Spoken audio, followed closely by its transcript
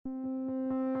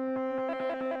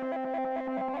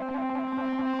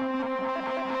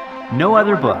No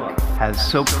other book has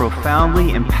so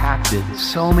profoundly impacted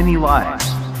so many lives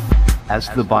as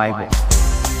the Bible.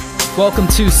 Welcome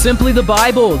to Simply the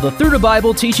Bible, the Through the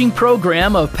Bible teaching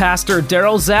program of Pastor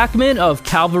Daryl Zachman of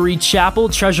Calvary Chapel,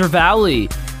 Treasure Valley.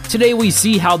 Today we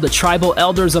see how the tribal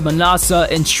elders of Manasseh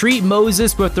entreat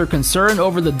Moses with their concern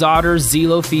over the daughter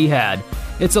Zelophehad.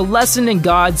 It's a lesson in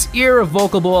God's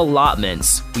irrevocable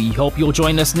allotments. We hope you'll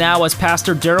join us now as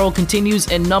Pastor Daryl continues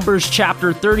in Numbers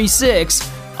chapter 36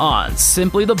 on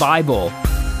Simply the Bible.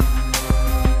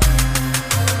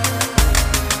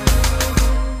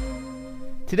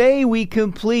 Today we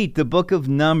complete the book of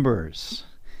Numbers.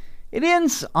 It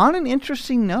ends on an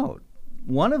interesting note.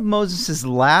 One of Moses'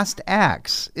 last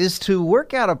acts is to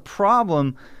work out a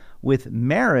problem with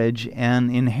marriage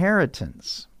and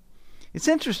inheritance. It's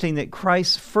interesting that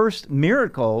Christ's first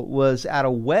miracle was at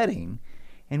a wedding,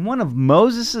 and one of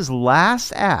Moses'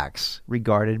 last acts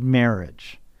regarded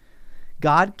marriage.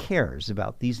 God cares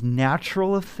about these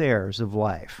natural affairs of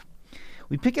life.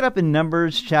 We pick it up in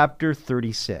Numbers chapter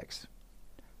 36.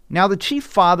 Now the chief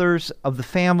fathers of the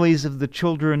families of the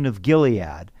children of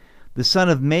Gilead, the son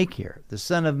of Machir, the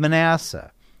son of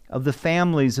Manasseh, of the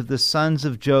families of the sons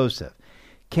of Joseph,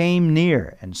 came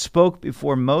near and spoke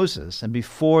before Moses and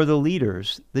before the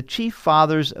leaders, the chief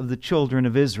fathers of the children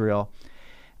of Israel.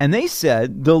 And they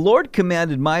said, "The Lord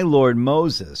commanded my lord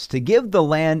Moses to give the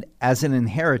land as an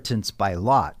inheritance by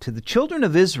lot to the children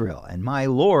of Israel, and my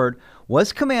lord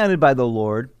was commanded by the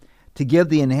Lord to give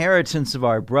the inheritance of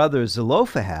our brother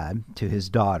Zelophehad to his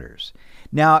daughters.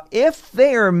 Now, if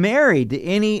they are married to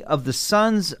any of the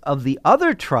sons of the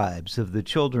other tribes of the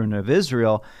children of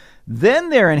Israel, then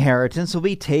their inheritance will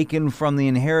be taken from the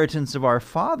inheritance of our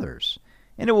fathers,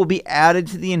 and it will be added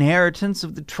to the inheritance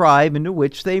of the tribe into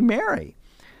which they marry.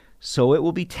 So it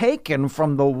will be taken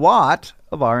from the lot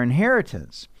of our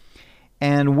inheritance.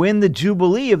 And when the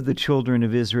Jubilee of the children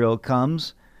of Israel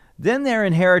comes, then their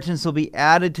inheritance will be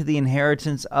added to the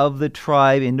inheritance of the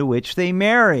tribe into which they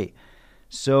marry.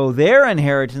 So their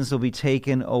inheritance will be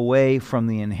taken away from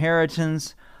the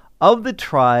inheritance of the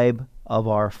tribe of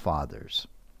our fathers."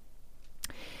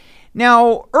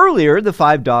 Now, earlier, the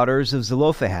 5 daughters of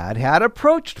Zelophehad had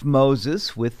approached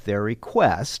Moses with their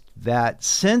request that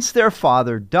since their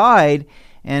father died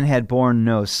and had borne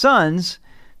no sons,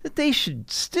 that they should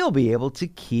still be able to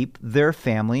keep their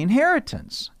family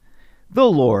inheritance. The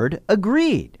Lord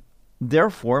agreed.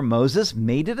 Therefore, Moses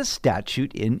made it a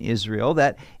statute in Israel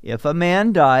that if a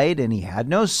man died and he had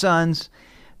no sons,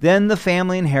 then the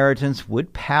family inheritance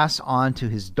would pass on to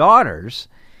his daughters,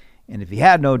 and if he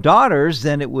had no daughters,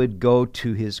 then it would go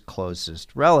to his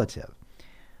closest relative.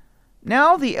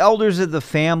 Now the elders of the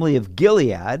family of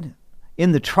Gilead,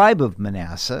 in the tribe of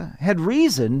Manasseh, had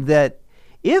reasoned that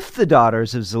if the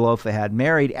daughters of Zelophehad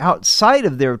married outside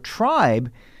of their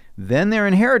tribe, then their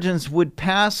inheritance would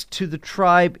pass to the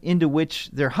tribe into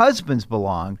which their husbands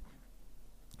belonged.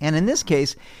 And in this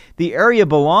case, the area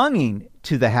belonging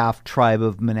to the half-tribe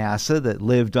of Manasseh that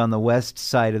lived on the west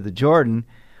side of the Jordan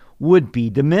would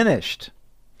be diminished.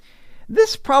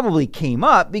 This probably came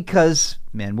up because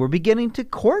men were beginning to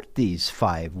court these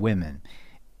 5 women,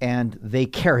 and they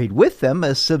carried with them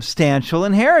a substantial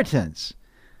inheritance.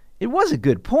 It was a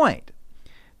good point.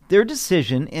 Their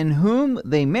decision in whom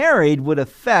they married would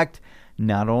affect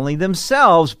not only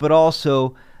themselves, but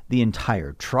also the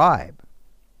entire tribe.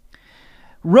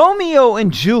 Romeo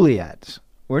and Juliet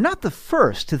were not the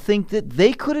first to think that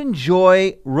they could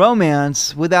enjoy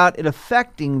romance without it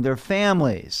affecting their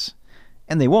families.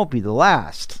 And they won't be the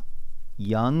last.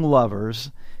 Young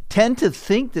lovers tend to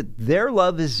think that their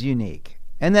love is unique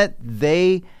and that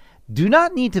they do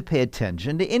not need to pay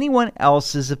attention to anyone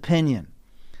else's opinion.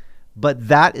 But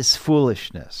that is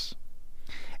foolishness.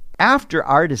 After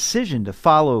our decision to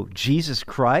follow Jesus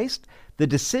Christ, the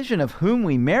decision of whom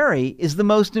we marry is the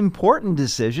most important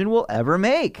decision we'll ever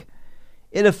make.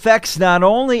 It affects not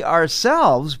only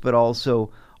ourselves, but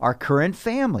also our current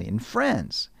family and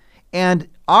friends, and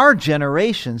our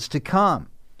generations to come.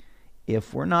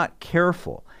 If we're not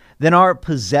careful, then our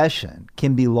possession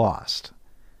can be lost.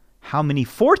 How many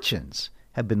fortunes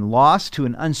have been lost to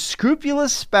an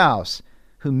unscrupulous spouse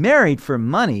who married for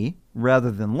money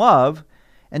rather than love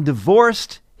and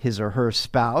divorced his or her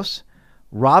spouse,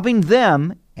 robbing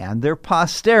them and their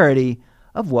posterity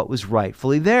of what was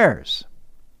rightfully theirs.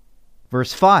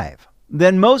 Verse 5,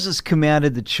 "Then Moses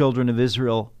commanded the children of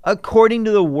Israel according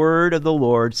to the word of the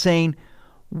Lord, saying,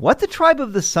 'What the tribe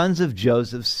of the sons of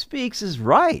Joseph speaks is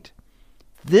right.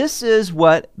 This is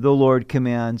what the Lord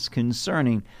commands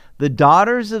concerning the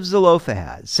daughters of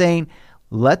Zelophehad, saying,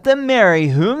 Let them marry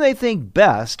whom they think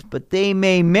best, but they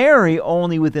may marry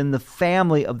only within the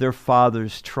family of their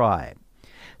father's tribe.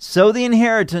 So the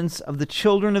inheritance of the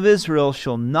children of Israel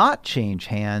shall not change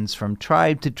hands from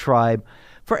tribe to tribe,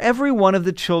 for every one of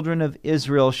the children of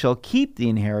Israel shall keep the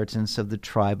inheritance of the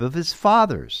tribe of his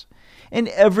fathers. And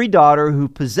every daughter who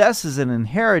possesses an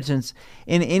inheritance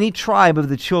in any tribe of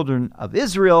the children of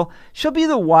Israel shall be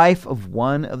the wife of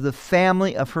one of the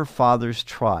family of her father's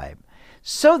tribe,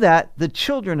 so that the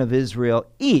children of Israel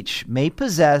each may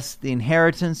possess the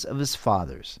inheritance of his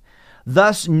fathers.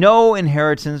 Thus no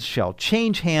inheritance shall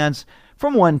change hands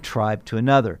from one tribe to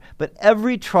another, but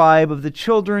every tribe of the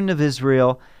children of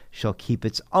Israel shall keep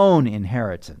its own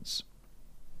inheritance.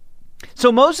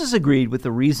 So Moses agreed with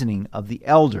the reasoning of the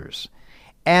elders,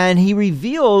 and he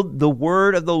revealed the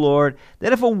word of the Lord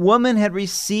that if a woman had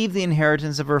received the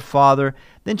inheritance of her father,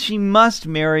 then she must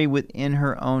marry within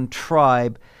her own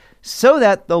tribe, so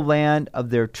that the land of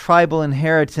their tribal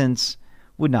inheritance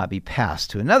would not be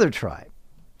passed to another tribe.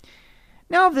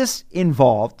 Now this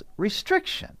involved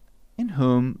restriction in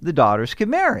whom the daughters could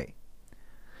marry.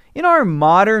 In our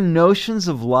modern notions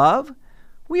of love,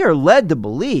 we are led to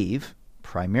believe,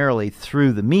 primarily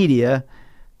through the media,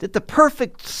 that the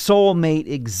perfect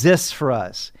soulmate exists for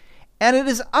us, and it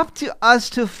is up to us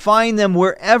to find them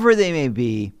wherever they may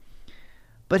be.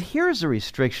 But here's a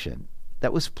restriction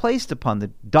that was placed upon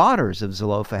the daughters of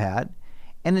Zelophehad,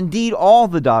 and indeed all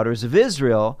the daughters of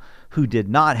Israel, who did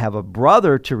not have a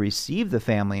brother to receive the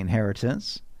family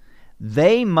inheritance.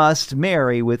 They must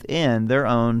marry within their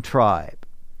own tribe.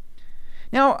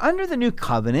 Now, under the new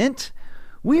covenant,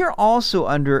 we are also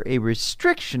under a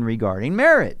restriction regarding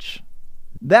marriage.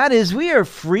 That is, we are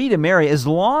free to marry as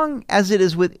long as it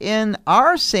is within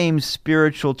our same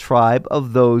spiritual tribe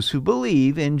of those who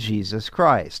believe in Jesus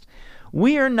Christ.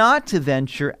 We are not to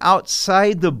venture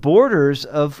outside the borders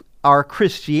of our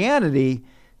Christianity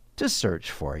to search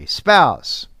for a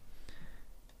spouse.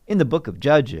 In the book of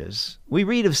Judges, we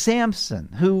read of Samson,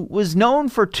 who was known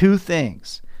for two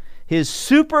things: his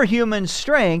superhuman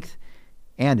strength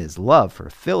and his love for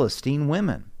Philistine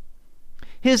women.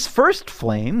 His first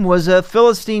flame was a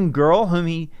Philistine girl whom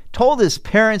he told his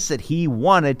parents that he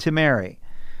wanted to marry.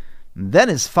 Then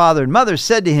his father and mother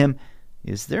said to him,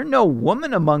 "Is there no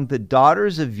woman among the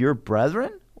daughters of your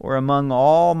brethren, or among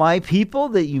all my people,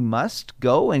 that you must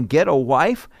go and get a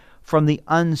wife from the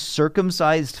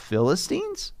uncircumcised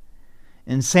Philistines?"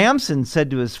 And Samson said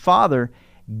to his father,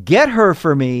 "Get her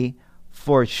for me,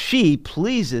 for she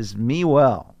pleases me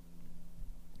well."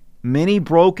 Many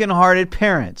broken-hearted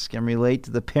parents can relate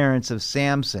to the parents of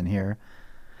Samson here.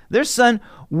 Their son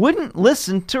wouldn't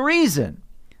listen to reason.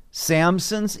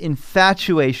 Samson's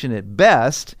infatuation at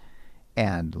best,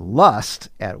 and lust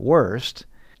at worst,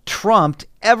 trumped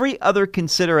every other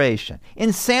consideration.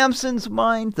 In Samson's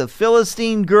mind, the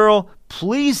Philistine girl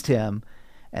pleased him,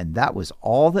 and that was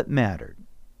all that mattered.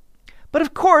 But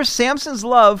of course, Samson's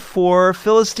love for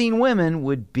Philistine women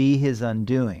would be his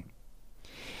undoing.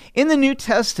 In the New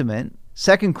Testament,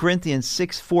 2 Corinthians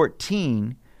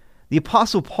 6:14, the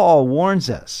Apostle Paul warns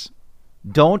us,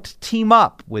 don't team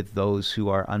up with those who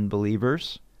are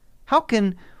unbelievers. How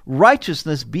can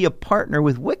righteousness be a partner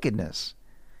with wickedness?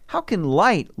 How can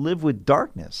light live with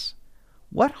darkness?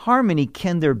 What harmony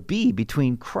can there be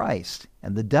between Christ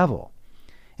and the devil?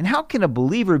 And how can a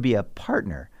believer be a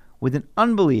partner with an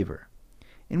unbeliever?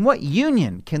 And what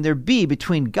union can there be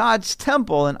between God's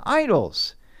temple and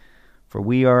idols? For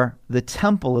we are the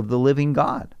temple of the living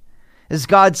God. As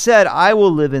God said, "I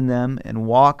will live in them and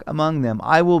walk among them.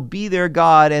 I will be their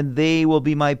God, and they will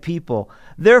be my people.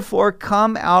 Therefore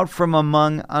come out from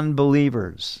among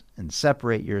unbelievers and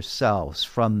separate yourselves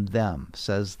from them,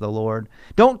 says the Lord.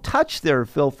 Don't touch their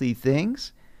filthy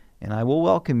things, and I will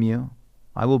welcome you.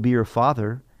 I will be your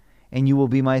father, and you will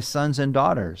be my sons and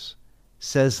daughters,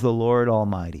 says the Lord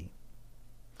Almighty."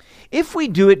 If we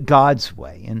do it God's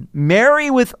way and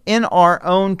marry within our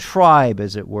own tribe,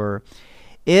 as it were,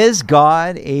 is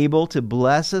God able to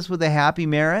bless us with a happy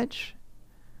marriage?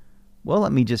 Well,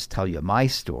 let me just tell you my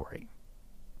story.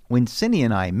 When Cindy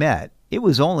and I met, it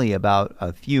was only about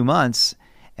a few months,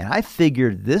 and I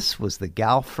figured this was the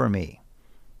gal for me.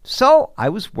 So I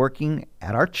was working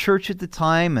at our church at the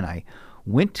time, and I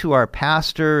went to our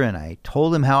pastor, and I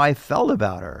told him how I felt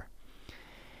about her.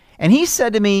 And he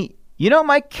said to me, "You know,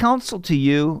 my counsel to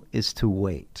you is to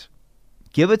wait.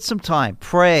 Give it some time.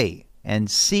 Pray and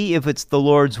see if it's the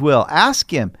Lord's will. Ask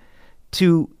him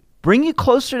to bring you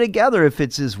closer together if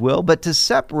it's his will, but to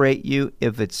separate you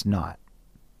if it's not."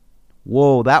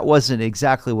 Whoa, that wasn't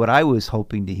exactly what I was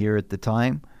hoping to hear at the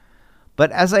time.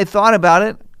 But as I thought about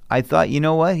it, I thought, you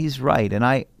know what? He's right, and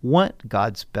I want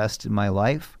God's best in my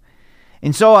life.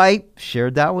 And so I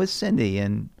shared that with Cindy,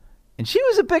 and she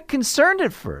was a bit concerned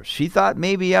at first. She thought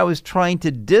maybe I was trying to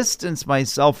distance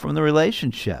myself from the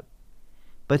relationship.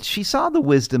 But she saw the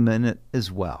wisdom in it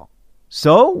as well.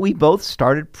 So we both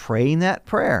started praying that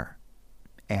prayer.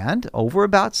 And over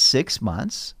about 6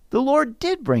 months, the Lord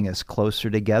did bring us closer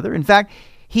together. In fact,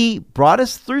 He brought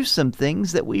us through some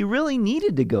things that we really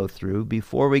needed to go through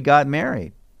before we got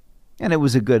married. And it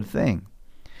was a good thing.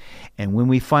 And when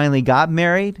we finally got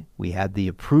married, we had the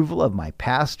approval of my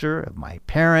pastor, of my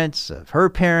parents, of her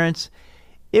parents.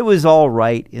 It was all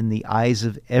right in the eyes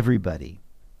of everybody.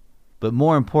 But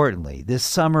more importantly, this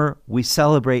summer we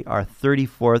celebrate our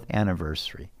 34th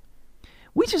anniversary.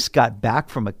 We just got back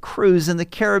from a cruise in the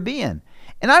Caribbean,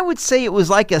 and I would say it was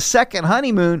like a second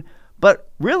honeymoon, but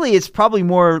really it's probably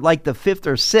more like the 5th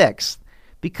or 6th,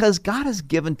 because God has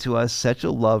given to us such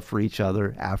a love for each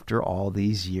other after all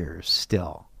these years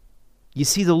still. You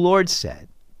see, the Lord said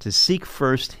to seek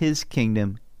first His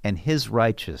kingdom and His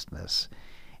righteousness,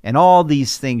 and all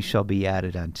these things shall be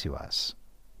added unto us.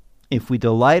 If we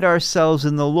delight ourselves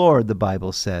in the Lord, the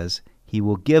Bible says, He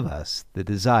will give us the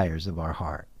desires of our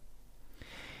heart.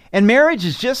 And marriage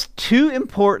is just too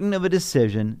important of a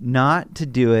decision not to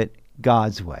do it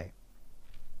God's way.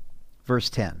 Verse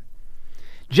 10.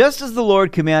 Just as the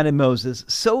Lord commanded Moses,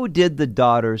 so did the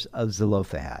daughters of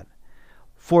Zelophehad.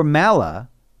 For Mahlah,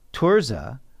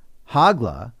 Tirzah,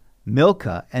 Hoglah,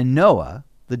 Milcah, and Noah,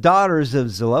 the daughters of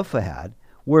Zelophehad,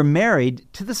 were married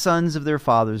to the sons of their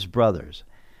father's brothers.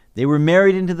 They were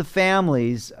married into the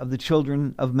families of the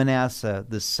children of Manasseh,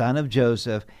 the son of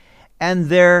Joseph, and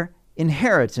their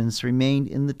inheritance remained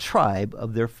in the tribe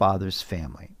of their father's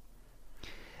family.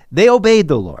 They obeyed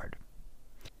the Lord.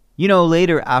 You know,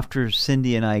 later after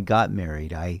Cindy and I got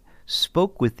married, I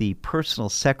spoke with the personal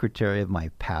secretary of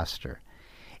my pastor.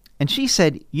 And she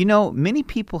said, you know, many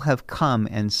people have come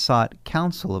and sought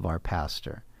counsel of our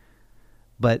pastor,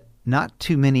 but not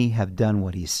too many have done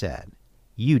what he said.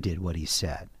 You did what he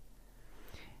said.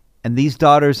 And these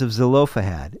daughters of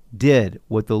Zelophehad did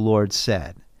what the Lord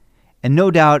said. And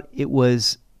no doubt it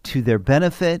was to their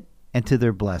benefit and to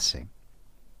their blessing.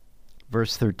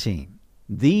 Verse 13.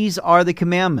 These are the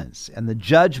commandments and the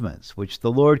judgments which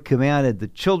the Lord commanded the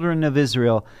children of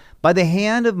Israel by the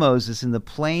hand of Moses in the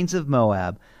plains of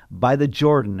Moab, by the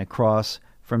Jordan across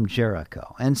from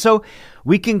Jericho. And so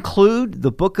we conclude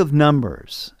the book of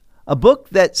Numbers, a book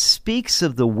that speaks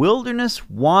of the wilderness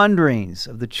wanderings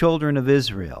of the children of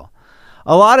Israel.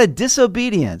 A lot of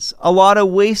disobedience, a lot of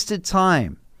wasted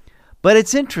time. But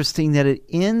it's interesting that it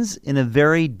ends in a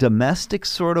very domestic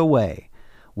sort of way,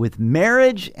 with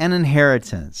marriage and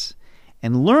inheritance,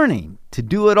 and learning to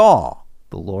do it all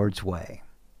the Lord's way.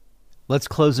 Let's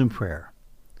close in prayer.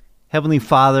 Heavenly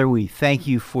Father, we thank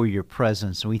you for your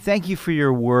presence, and we thank you for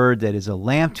your word that is a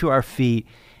lamp to our feet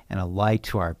and a light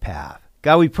to our path.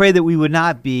 God, we pray that we would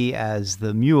not be as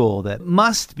the mule that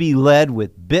must be led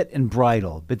with bit and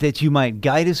bridle, but that you might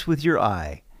guide us with your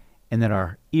eye, and that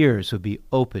our ears would be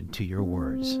open to your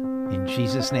words. In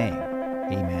Jesus' name,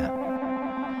 amen.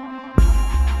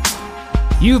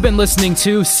 You've been listening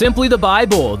to Simply the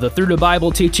Bible, the Through the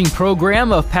Bible teaching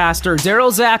program of Pastor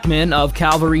Daryl Zachman of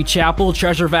Calvary Chapel,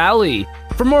 Treasure Valley.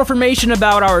 For more information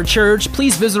about our church,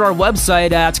 please visit our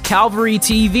website at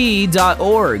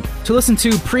calvarytv.org. To listen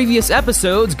to previous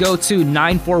episodes, go to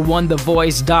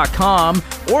 941thevoice.com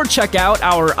or check out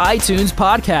our iTunes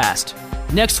podcast.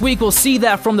 Next week, we'll see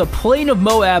that from the plain of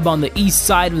Moab on the east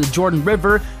side of the Jordan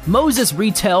River, Moses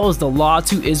retells the law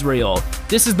to Israel.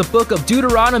 This is the book of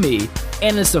Deuteronomy,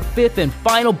 and it's the 5th and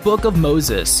final book of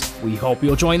Moses. We hope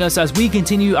you'll join us as we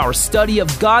continue our study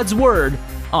of God's Word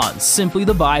on Simply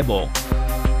the Bible.